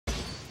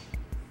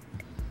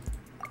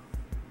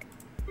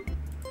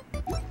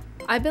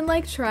I've been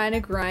like trying to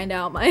grind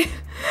out my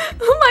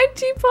my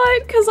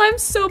teapot because I'm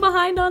so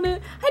behind on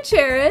it. Hi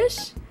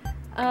Cherish.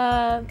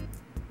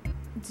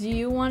 Do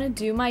you want to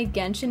do my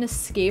Genshin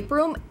escape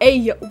room?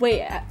 Hey,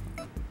 wait,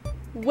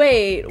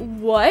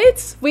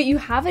 what? Wait, you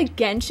have a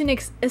Genshin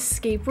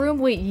escape room?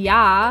 Wait,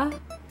 yeah.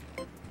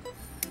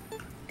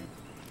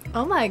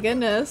 Oh my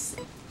goodness.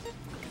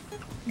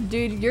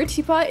 Dude, your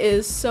teapot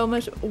is so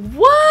much-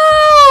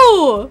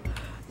 Whoa!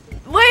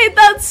 Wait,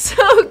 that's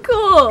so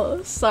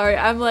cool! Sorry,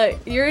 I'm like,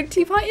 your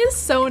teapot is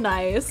so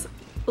nice.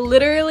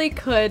 Literally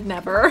could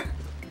never.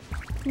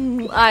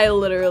 I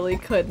literally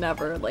could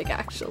never, like,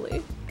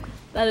 actually.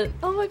 That is-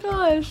 oh my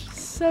gosh,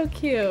 so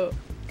cute.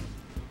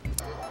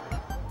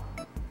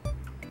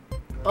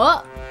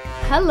 Oh,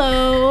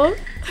 hello!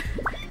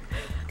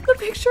 The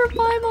picture of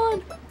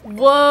Paimon!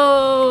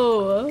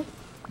 Whoa!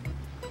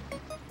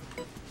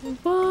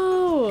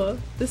 Whoa!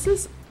 This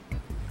is-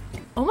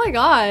 oh my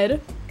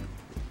god!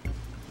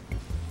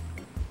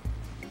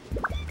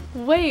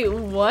 Wait,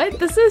 what?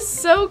 This is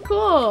so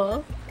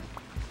cool!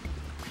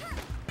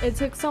 It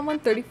took someone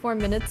 34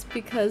 minutes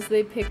because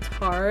they picked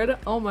hard.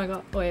 Oh my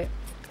god, wait.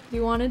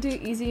 You want to do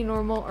easy,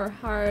 normal, or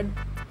hard?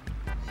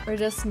 Or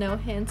just no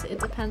hint? It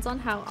depends on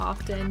how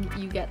often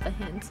you get the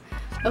hint.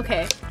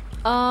 Okay,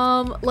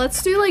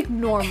 let's do like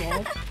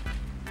normal.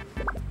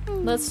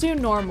 Let's do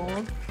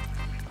normal.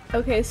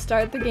 Okay,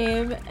 start the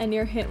game and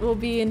your hint will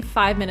be in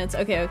 5 minutes.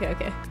 Okay.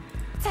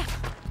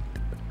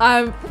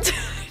 I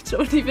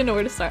don't even know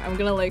where to start. I'm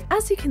gonna like-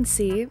 as you can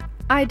see,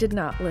 I did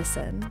not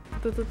listen.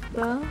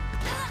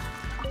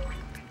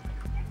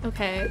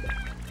 Okay.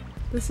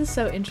 This is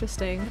so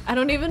interesting. I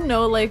don't even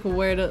know like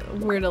where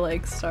to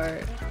like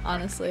start,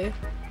 honestly.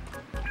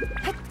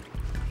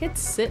 Hit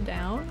sit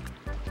down.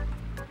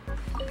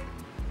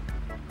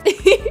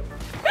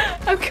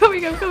 I'm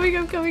coming.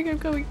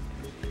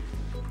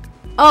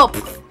 Oh,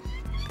 pff.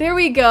 There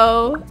we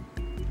go.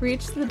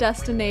 Reach the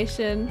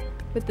destination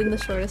within the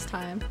shortest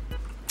time.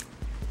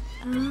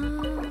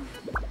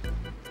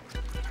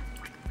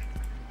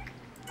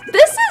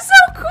 This is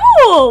so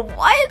cool!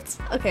 What?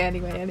 Okay,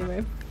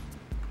 anyway.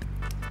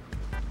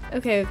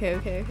 Okay.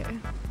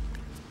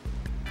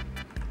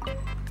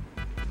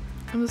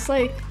 I'm just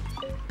like...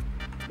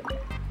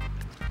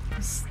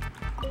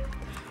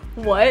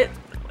 What? What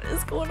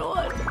is going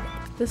on?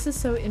 This is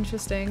so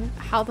interesting.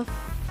 How the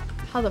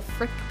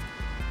frick?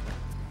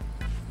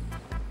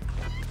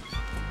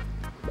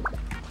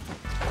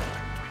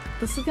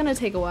 This is gonna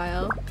take a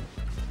while.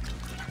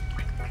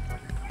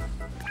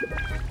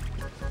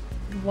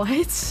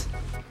 What?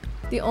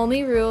 The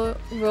only rule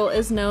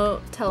is no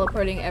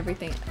teleporting.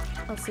 Everything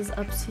else is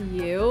up to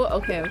you.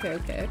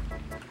 Okay.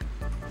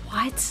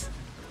 What?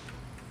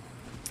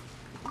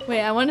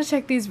 Wait, I want to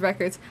check these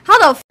records. How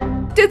the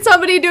f did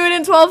somebody do it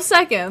in 12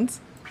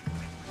 seconds?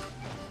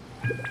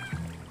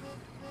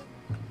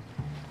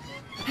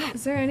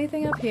 Is there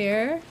anything up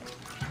here?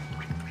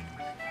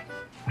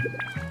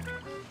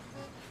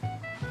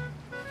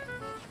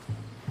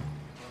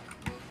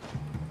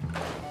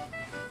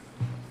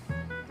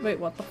 Wait,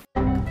 what the f?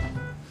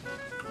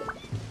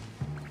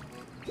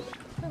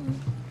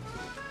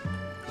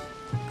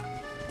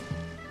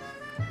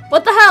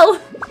 What the hell?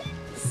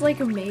 It's like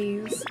a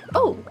maze.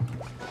 Oh!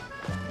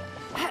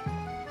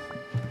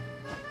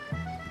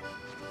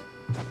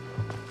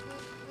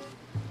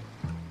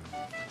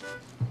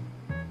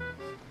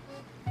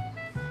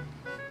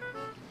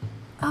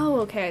 Oh,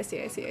 okay, I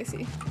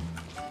see.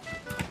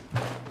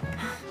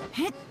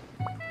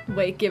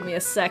 Wait, give me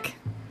a sec.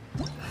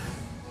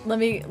 Let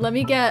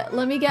me get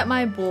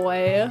my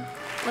boy.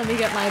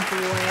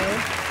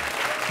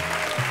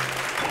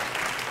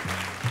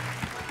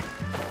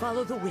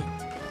 Follow the wind.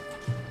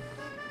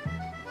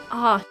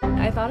 Ah,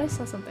 I thought I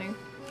saw something.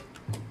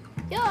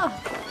 Yeah.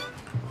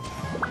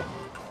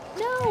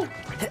 No.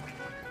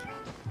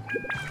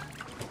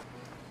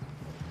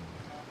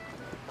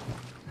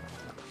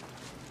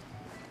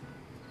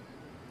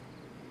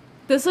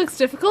 This looks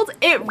difficult?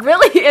 It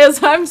really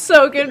is! I'm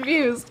so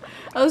confused.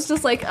 I was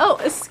just like, oh,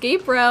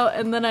 escape route,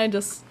 and then I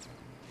just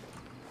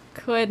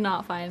could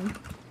not find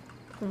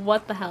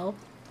what the hell.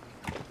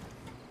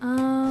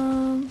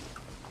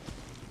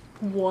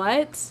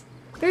 What?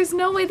 There's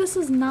no way this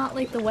is not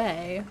like the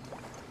way.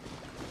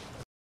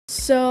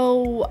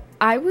 So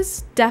I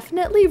was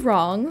definitely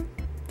wrong.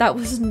 That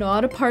was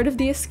not a part of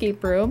the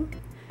escape room.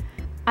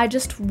 I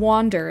just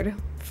wandered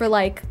for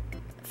like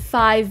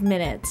 5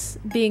 minutes,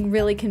 being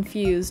really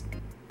confused,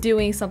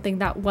 doing something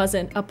that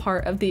wasn't a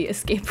part of the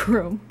escape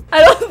room.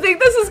 I don't think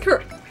this is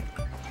correct.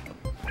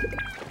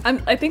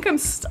 I think I'm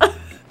stuck.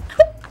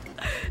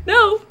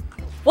 No.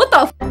 What the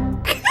f?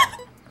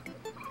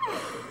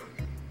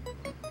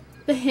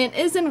 The hint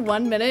is in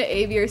 1 minute,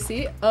 A, B, or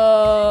C.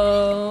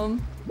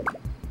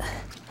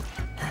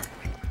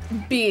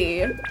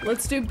 B.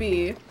 Let's do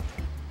B.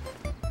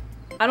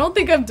 I don't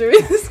think I'm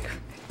doing this.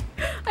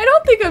 I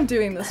don't think I'm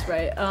doing this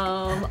right.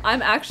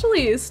 I'm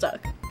actually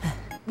stuck.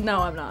 No,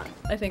 I'm not.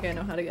 I think I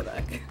know how to get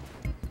back.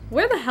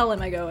 Where the hell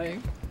am I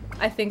going?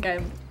 I think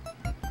I'm...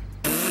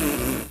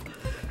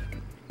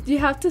 You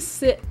have to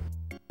sit...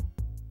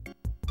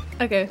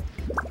 Okay.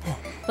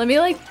 Let me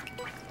like...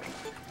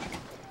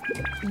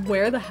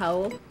 Where the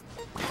hell?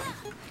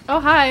 Oh,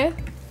 hi.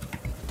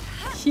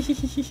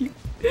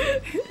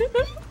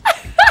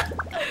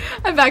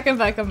 I'm back, I'm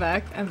back, I'm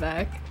back, I'm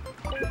back.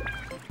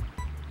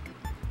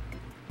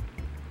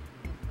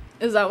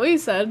 Is that what you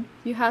said?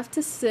 You have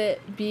to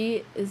sit.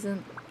 B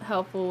isn't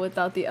helpful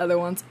without the other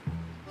ones.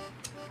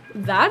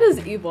 That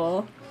is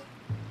evil.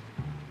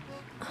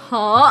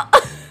 Huh?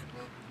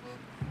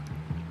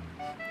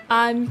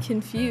 I'm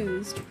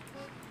confused.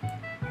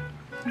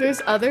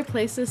 There's other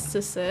places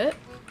to sit?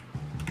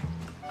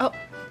 Oh.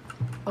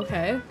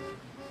 Okay.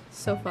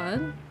 So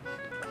fun.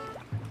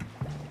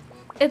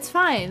 It's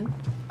fine.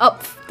 Oh,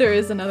 there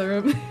is another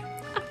room.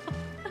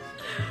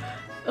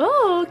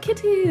 Oh,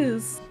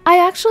 kitties! I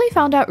actually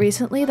found out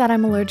recently that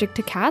I'm allergic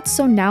to cats,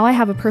 so now I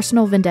have a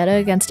personal vendetta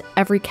against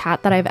every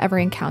cat that I've ever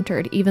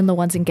encountered, even the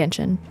ones in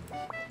Genshin.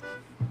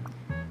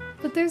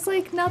 But there's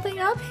like nothing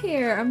up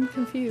here. I'm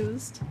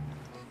confused.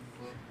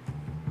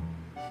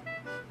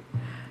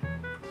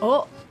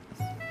 Oh.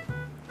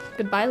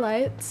 Goodbye,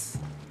 lights.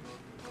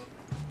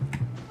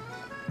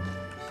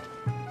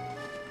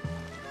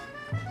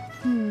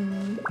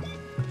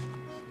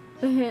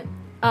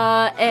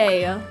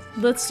 A.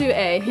 Let's do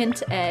A.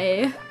 Hint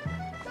A.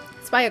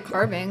 It's by a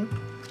carving.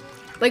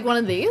 Like one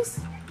of these?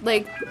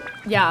 Like,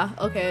 yeah.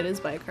 Okay, it is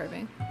by a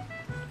carving.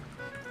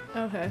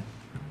 Okay.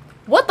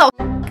 What the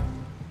f?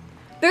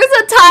 There's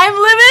a time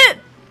limit?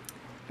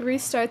 It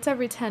restarts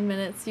every 10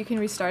 minutes. You can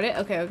restart it?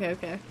 Okay, okay,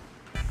 okay.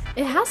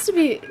 It has to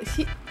be...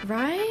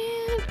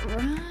 right?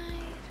 Right.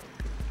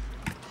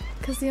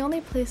 Because the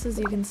only places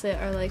you can sit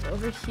are like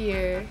over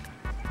here.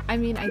 I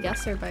mean, I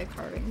guess they're by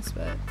carvings,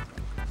 but...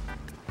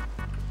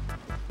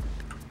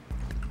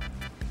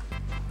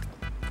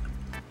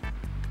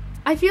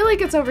 I feel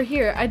like it's over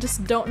here. I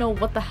just don't know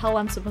what the hell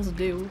I'm supposed to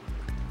do.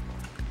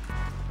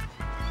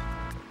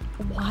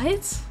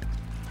 What?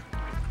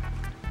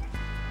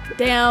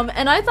 Damn,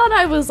 and I thought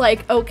I was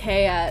like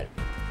okay at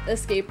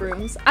escape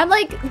rooms. I'm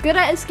like good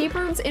at escape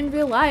rooms in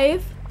real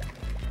life.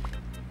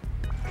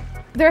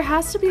 There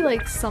has to be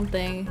like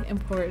something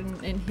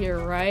important in here,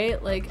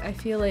 right? Like I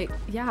feel like,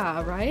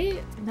 yeah,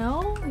 right?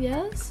 No?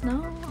 Yes?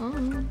 No?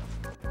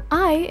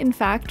 I, in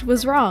fact,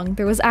 was wrong.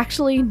 There was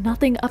actually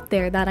nothing up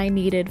there that I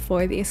needed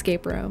for the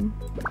escape room.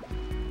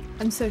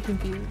 I'm so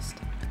confused.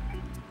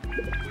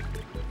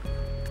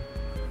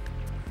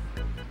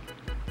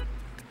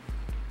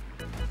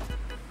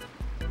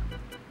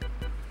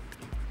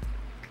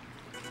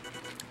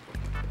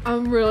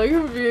 I'm really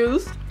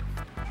confused.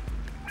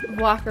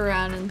 Walk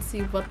around and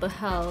see what the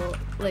hell,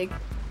 like,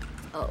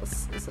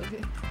 else is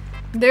okay.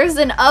 There's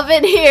an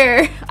oven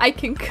here! I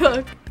can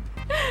cook.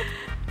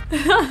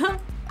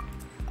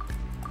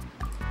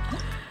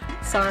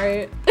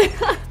 Sorry.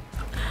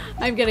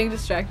 I'm getting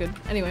distracted.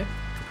 Anyway.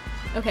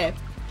 Okay.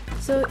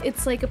 So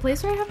it's like a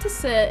place where I have to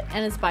sit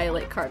and it's by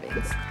like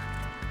carvings.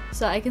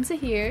 So I can sit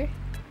here,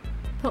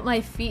 put my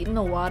feet in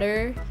the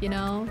water, you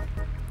know?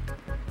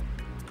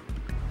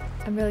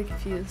 I'm really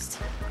confused.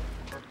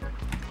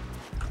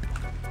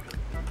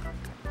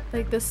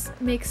 Like this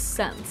makes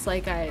sense,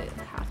 like I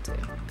have to.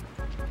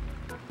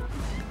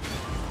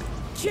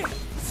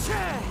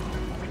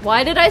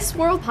 Why did I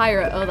swirl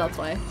pirate? Oh, that's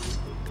why.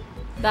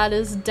 That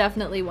is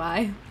definitely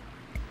why.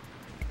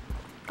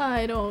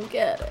 I don't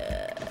get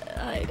it.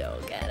 I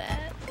don't get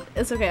it.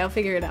 It's okay, I'll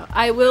figure it out.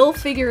 I will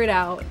figure it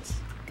out.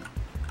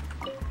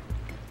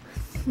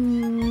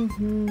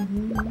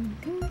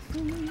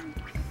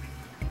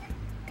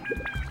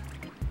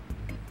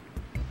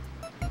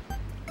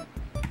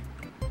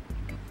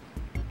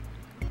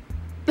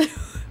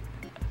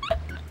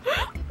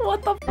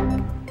 What the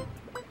f?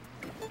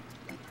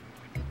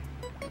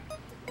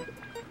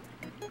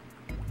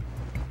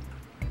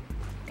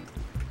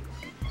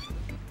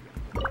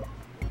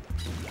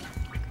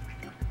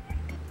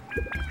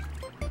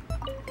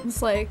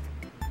 It's like,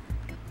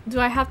 do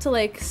I have to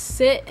like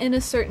sit in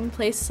a certain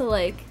place to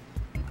like,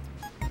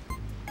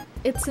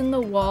 it's in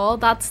the wall?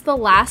 That's the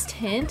last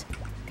hint?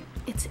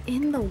 It's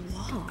in the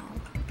wall.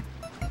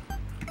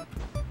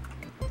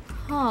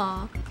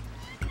 Huh.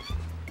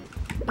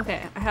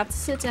 Okay, I have to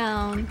sit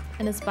down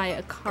and it's by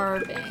a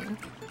carving.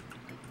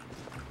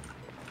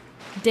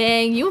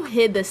 Dang, you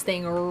hid this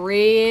thing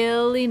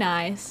really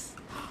nice.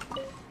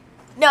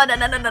 No.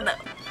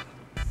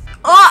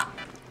 Ah!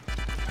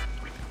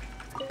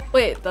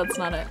 Wait, that's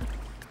not it.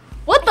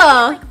 What the?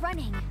 Like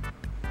running.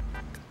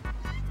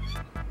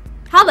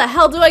 How the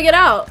hell do I get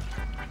out?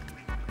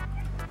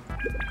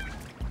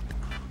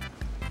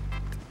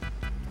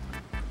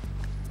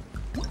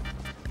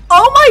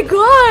 Oh my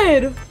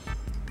god!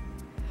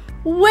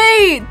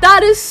 Wait,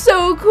 that is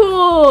so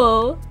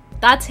cool!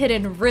 That's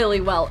hidden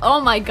really well. Oh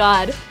my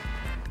god.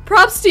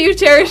 Props to you,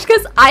 Cherish,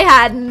 because I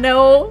had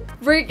no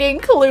freaking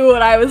clue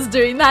what I was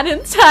doing that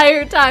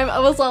entire time. I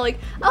was all like,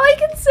 oh, I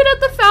can sit at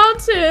the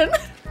fountain.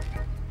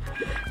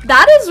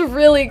 That is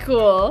really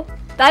cool.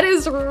 That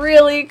is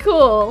really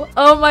cool.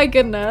 Oh my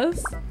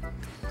goodness.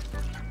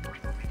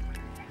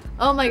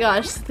 Oh my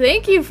gosh,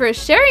 thank you for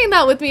sharing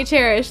that with me,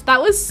 Cherish.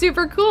 That was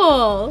super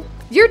cool.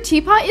 Your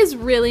teapot is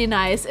really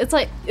nice. It's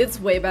like, it's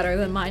way better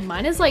than mine.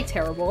 Mine is like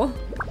terrible.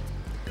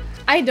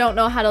 I don't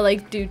know how to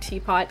like do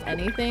teapot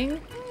anything.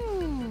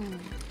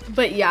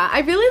 But yeah, I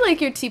really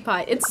like your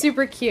teapot. It's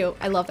super cute.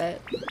 I love it.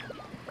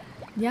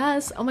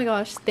 Yes, oh my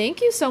gosh.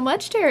 Thank you so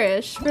much,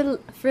 Cherish,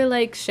 for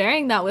like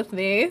sharing that with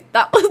me.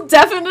 That will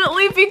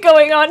definitely be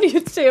going on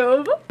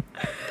YouTube.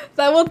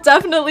 That will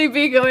definitely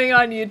be going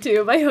on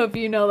YouTube. I hope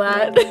you know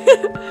that.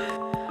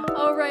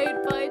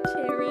 Alright, bye,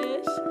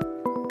 Cherish.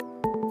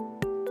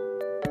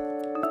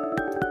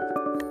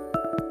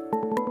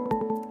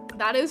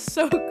 That is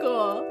so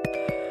cool.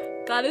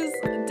 That is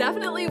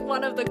definitely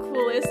one of the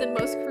coolest and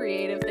most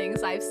creative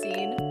things I've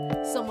seen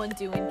someone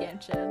do in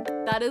Genshin.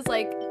 That is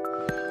like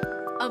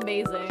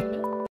amazing.